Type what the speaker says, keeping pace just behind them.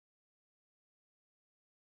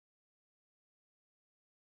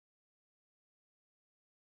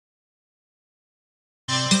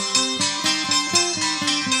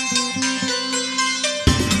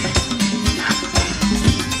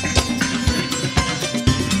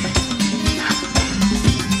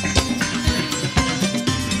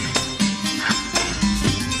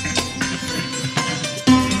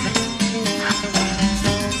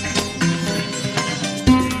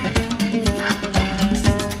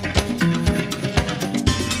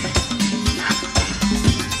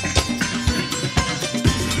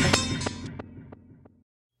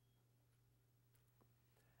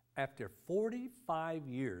After 45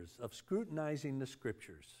 years of scrutinizing the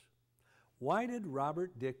Scriptures, why did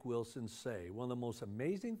Robert Dick Wilson say one of the most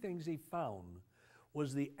amazing things he found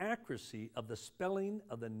was the accuracy of the spelling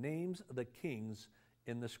of the names of the kings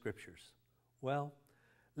in the Scriptures? Well,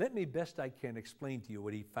 let me best I can explain to you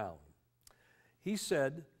what he found. He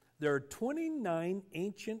said there are 29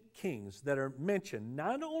 ancient kings that are mentioned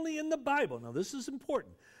not only in the Bible. Now this is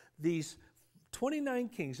important. These 29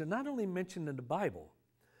 kings are not only mentioned in the Bible,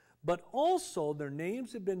 but also their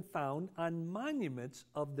names have been found on monuments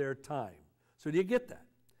of their time. So do you get that?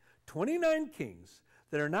 29 kings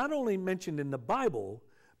that are not only mentioned in the Bible,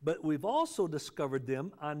 but we've also discovered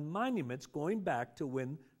them on monuments going back to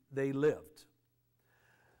when they lived.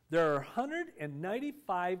 There are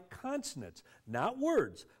 195 consonants, not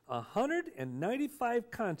words,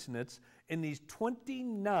 195 consonants in these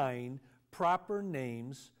 29 proper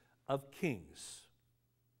names of kings.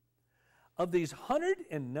 Of these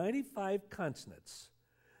 195 consonants,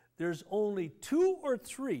 there's only 2 or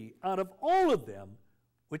 3 out of all of them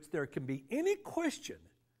which there can be any question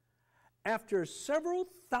after several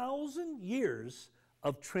thousand years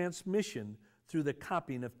of transmission through the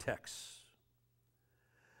copying of texts.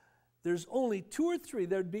 There's only 2 or 3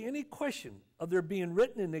 there'd be any question of their being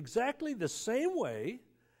written in exactly the same way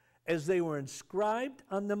as they were inscribed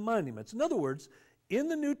on the monuments. In other words, in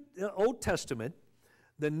the Old Testament,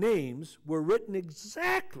 the names were written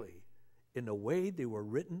exactly in the way they were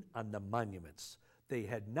written on the monuments. They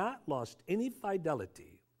had not lost any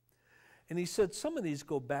fidelity. And he said some of these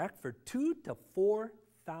go back for 2,000 to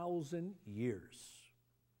 4,000 years.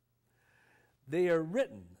 They are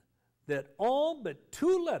written that all but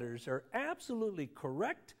 2 letters are absolutely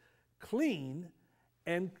correct, clean,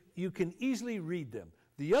 and you can easily read them.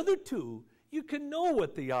 The other 2, you can know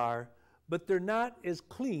what they are, but they're not as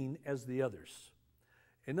clean as the others.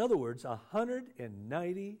 In other words,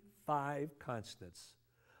 195 consonants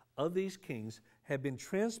of these kings have been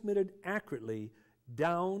transmitted accurately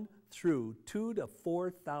down through 2,000 to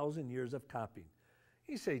 4,000 years of copying.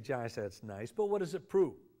 You say, Josh, that's nice, but what does it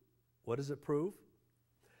prove? What does it prove?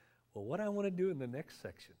 Well, what I want to do in the next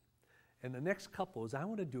section, and the next couple, is I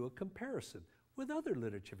want to do a comparison with other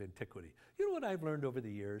literature of antiquity. You know what I've learned over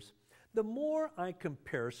the years? The more I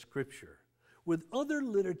compare Scripture with other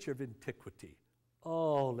literature of antiquity,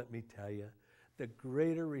 oh, let me tell you, the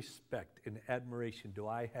greater respect and admiration do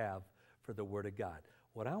I have for the Word of God.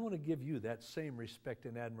 What I want to give you that same respect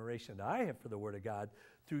and admiration that I have for the Word of God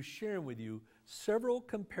through sharing with you several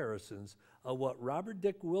comparisons of what Robert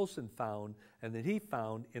Dick Wilson found and that he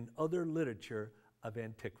found in other literature of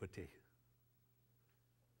antiquity.